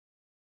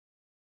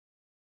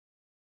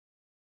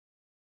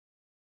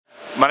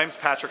My name is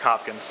Patrick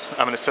Hopkins.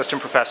 I'm an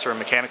assistant professor in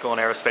mechanical and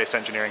aerospace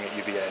engineering at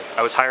UVA.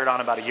 I was hired on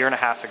about a year and a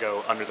half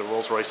ago under the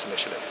Rolls-Royce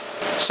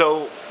initiative.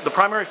 So the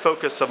primary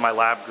focus of my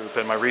lab group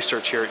and my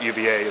research here at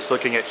UVA is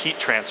looking at heat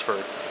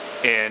transfer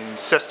in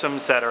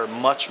systems that are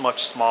much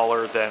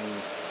smaller than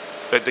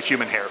the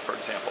human hair, for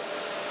example.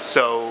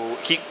 So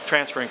heat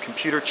transfer in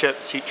computer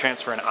chips, heat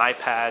transfer in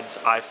iPads,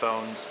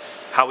 iPhones,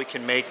 how we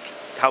can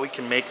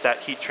make that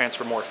heat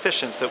transfer more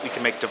efficient so that we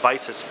can make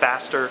devices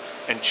faster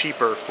and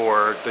cheaper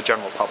for the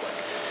general public.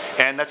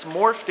 And that's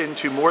morphed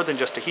into more than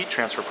just a heat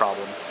transfer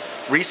problem.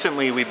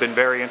 Recently, we've been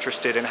very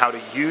interested in how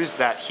to use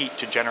that heat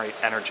to generate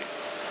energy.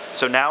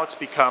 So now it's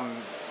become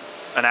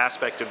an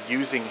aspect of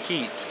using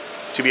heat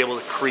to be able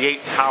to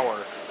create power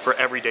for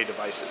everyday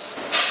devices.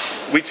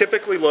 We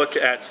typically look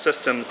at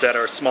systems that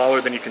are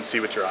smaller than you can see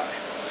with your eye.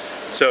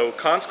 So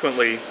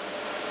consequently,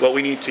 what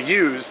we need to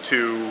use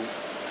to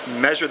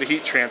measure the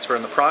heat transfer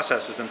and the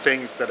processes and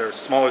things that are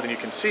smaller than you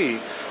can see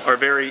are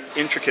very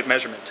intricate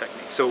measurement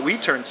techniques. So what we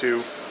turn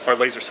to are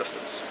laser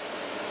systems.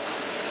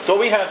 So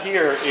what we have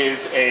here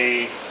is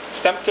a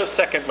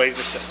femtosecond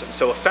laser system.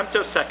 So a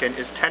femtosecond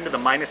is 10 to the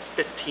minus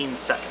 15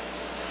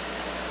 seconds.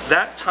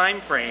 That time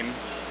frame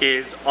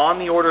is on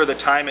the order of the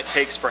time it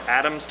takes for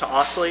atoms to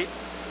oscillate,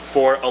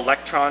 for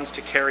electrons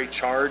to carry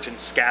charge and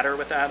scatter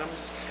with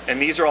atoms, and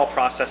these are all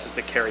processes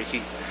that carry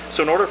heat.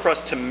 So in order for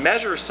us to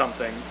measure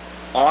something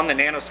on the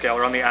nanoscale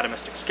or on the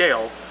atomistic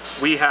scale,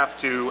 we have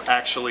to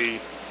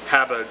actually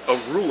have a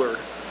ruler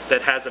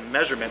that has a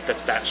measurement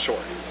that's that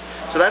short.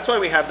 So that's why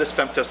we have this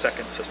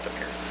femtosecond system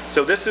here.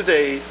 So this is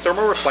a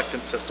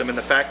thermoreflectant system in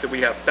the fact that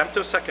we have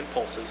femtosecond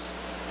pulses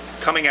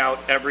coming out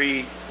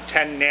every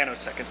 10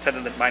 nanoseconds, 10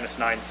 to the minus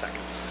 9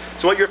 seconds.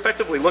 So what you're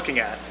effectively looking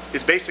at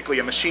is basically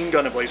a machine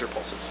gun of laser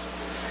pulses.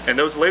 And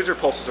those laser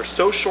pulses are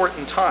so short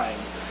in time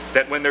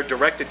that when they're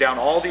directed down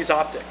all these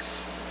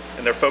optics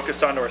and they're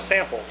focused onto our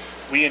sample,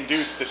 we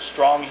induce this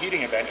strong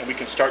heating event and we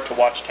can start to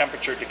watch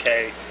temperature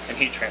decay and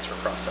heat transfer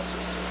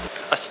processes.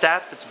 A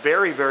stat that's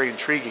very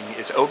intriguing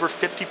is over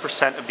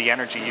 50% of the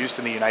energy used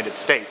in the United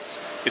States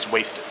is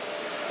wasted.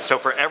 So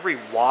for every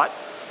watt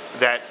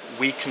that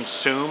we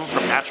consume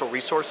from natural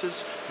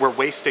resources, we're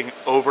wasting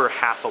over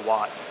half a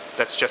watt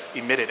that's just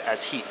emitted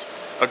as heat.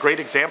 A great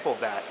example of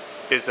that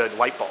is a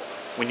light bulb.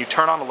 When you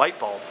turn on a light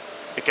bulb,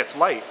 it gets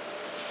light,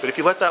 but if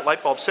you let that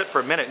light bulb sit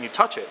for a minute and you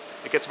touch it,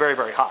 it gets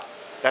very hot.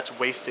 That's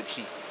wasted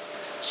heat.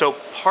 So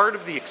part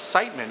of the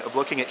excitement of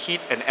looking at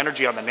heat and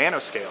energy on the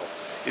nanoscale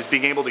is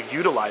being able to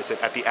utilize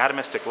it at the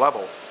atomistic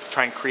level to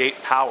try and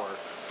create power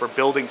for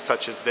buildings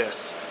such as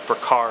this, for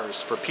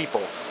cars, for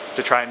people,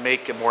 to try and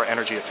make a more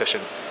energy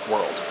efficient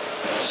world.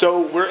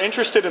 So we're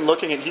interested in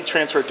looking at heat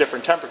transfer at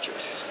different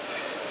temperatures.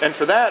 And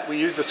for that, we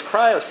use this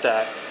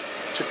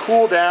cryostat to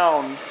cool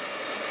down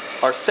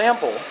our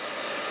sample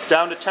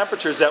down to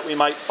temperatures that we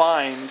might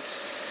find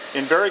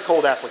in very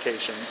cold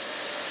applications,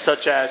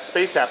 such as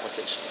space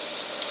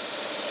applications.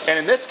 And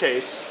in this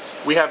case,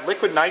 we have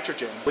liquid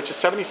nitrogen, which is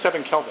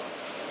 77 Kelvin.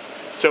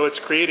 So it's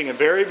creating a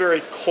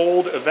very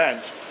cold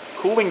event,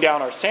 cooling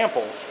down our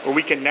sample, where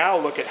we can now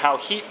look at how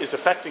heat is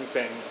affecting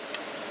things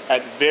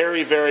at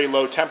very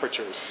low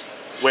temperatures,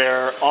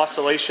 where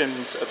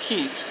oscillations of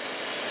heat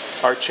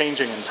are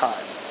changing in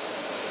time.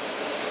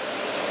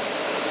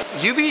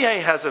 UVA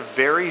has a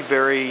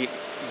very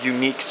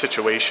unique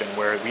situation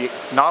where we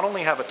not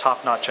only have a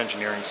top-notch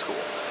engineering school,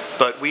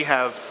 but we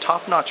have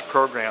top-notch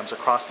programs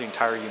across the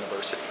entire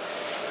university.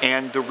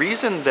 And the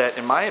reason that,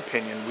 in my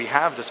opinion, we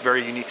have this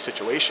very unique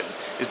situation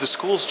is the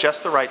school's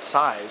just the right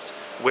size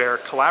where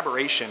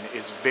collaboration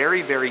is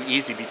very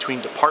easy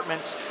between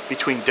departments,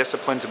 between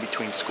disciplines, and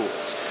between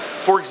schools.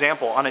 For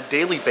example, on a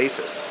daily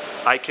basis,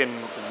 I can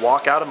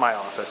walk out of my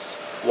office,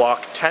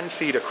 walk 10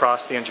 feet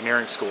across the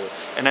engineering school,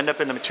 and end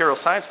up in the material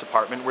science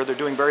department where they're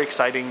doing very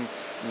exciting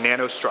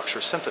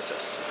nanostructure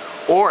synthesis.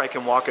 Or I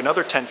can walk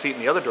another 10 feet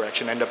in the other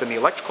direction, end up in the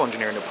electrical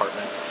engineering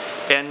department,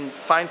 and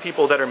find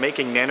people that are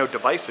making nano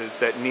devices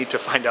that need to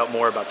find out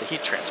more about the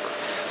heat transfer.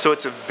 So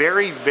it's a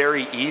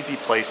very easy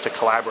place to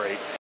collaborate.